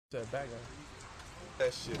Back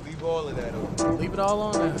that shit. Leave all of that on. Leave it all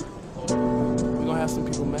on there. We're gonna have some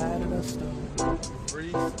people mad at us though.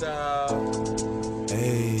 Freestyle.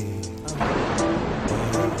 Hey.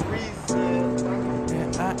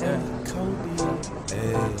 And I am Kobe.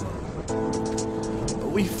 Hey.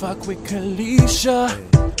 We fuck with Kalisha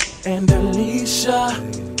and Alicia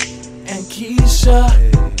and Keisha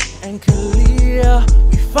and Kalia.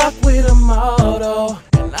 We fuck with them all though.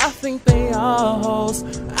 I think they all hoes,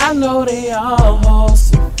 I know they all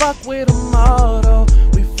hoes. We fuck with them all though.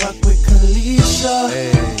 We fuck with Kalisha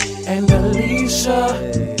and Alicia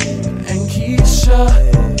and Keisha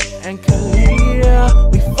and Kalia.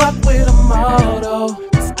 We fuck with them all though,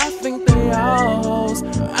 'cause I think they all hoes,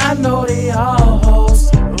 I know they all hoes.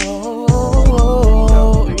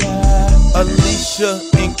 Oh, yeah. Alicia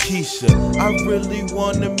and Keisha, I really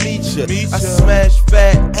wanna meet ya. I smash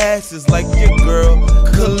fat asses like your girl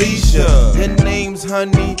Kalisha. Your name's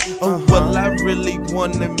Honey, oh well I really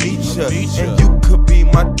wanna meet ya. And you could be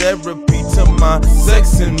my therapy to my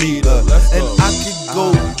sexing meter. And I could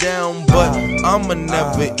go down, but I'm a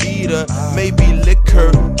never eater. Maybe lick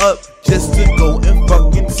her up just to go and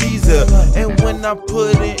fucking tease her. And when I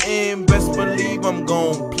put it in, best believe I'm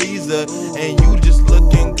gon' please her. And you just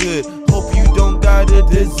looking good, hope you don't got a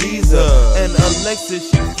disease. And Alexis,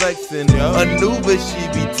 she flexing, Anuba, she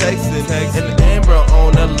be texting, and Amber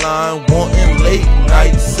on the line wanting late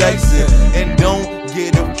night sexing. And don't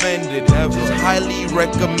get offended, just highly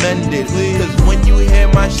recommended. Cause when you hear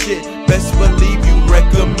my shit, best believe you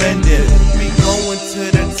recommend it. Be going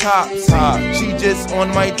to the top. She just on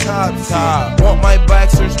my top. Want my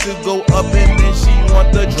boxers to go up and then she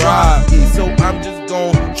want the drop. So I'm just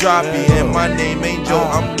gon' drop it. And my name ain't Joe,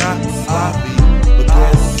 I'm not sloppy. But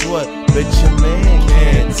guess what? Bitch, your man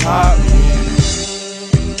can't top me.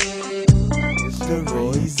 It's the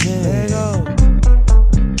reason.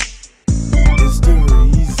 It's the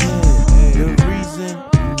reason. The reason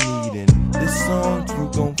you needin' this song, you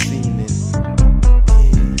gon' feel it.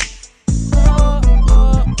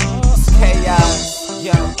 It's chaos,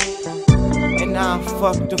 yo. And I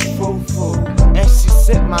fuck the foo-foo. And she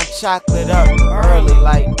sip my chocolate up early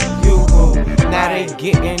like you-hoo. Now they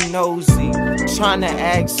getting nosy, tryna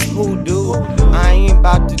ask who do. I ain't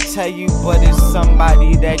about to tell you, but it's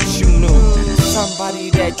somebody that you knew, somebody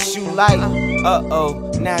that you like.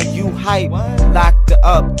 Uh-oh, now you hype, locked her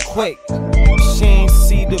up quick. She ain't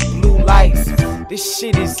see the blue lights, this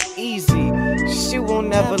shit is easy. She will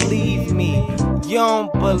never leave me. You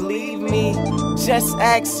don't believe me? Just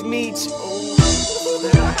ask me.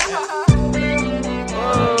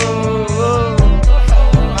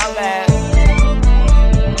 My bad.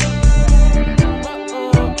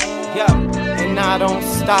 And I don't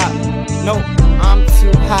stop. Nope, I'm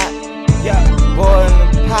too hot. Yeah,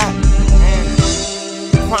 boiling the pot. And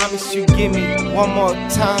promise you give me one more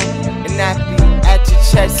time, and that be at your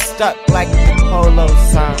chest stuck like the polo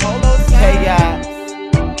sign. Chaos.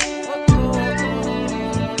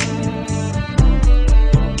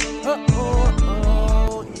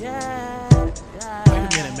 Wait a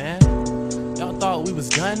minute, man. Y'all thought we was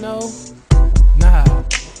done though? Nah.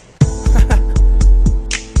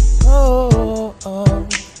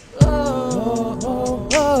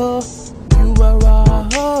 You are our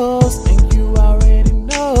host, and you already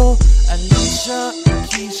know. Alicia and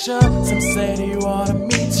Keisha, some say they wanna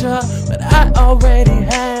meet ya, but I already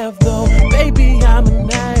have though. Baby, I'm an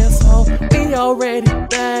asshole. We already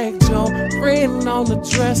bagged yo, written on the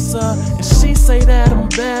dresser, and she say that I'm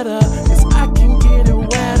better, 'cause I can get it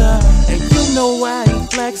wetter. And you know I ain't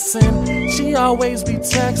flexing, she always be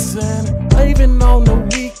texting, even on the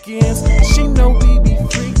weekends. She know we be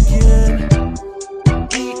freaking,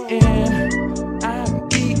 eating, I'm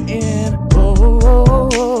eating.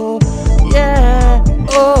 Oh yeah,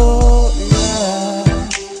 oh yeah,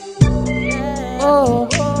 oh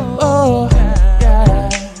yeah,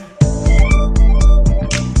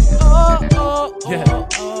 yeah.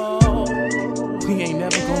 We ain't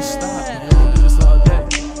never gonna stop, man. It's all day.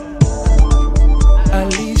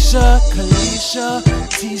 Alicia, Kalisha,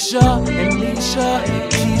 Tisha, and Nisha,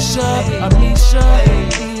 Keisha, Amisha,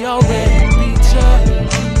 we already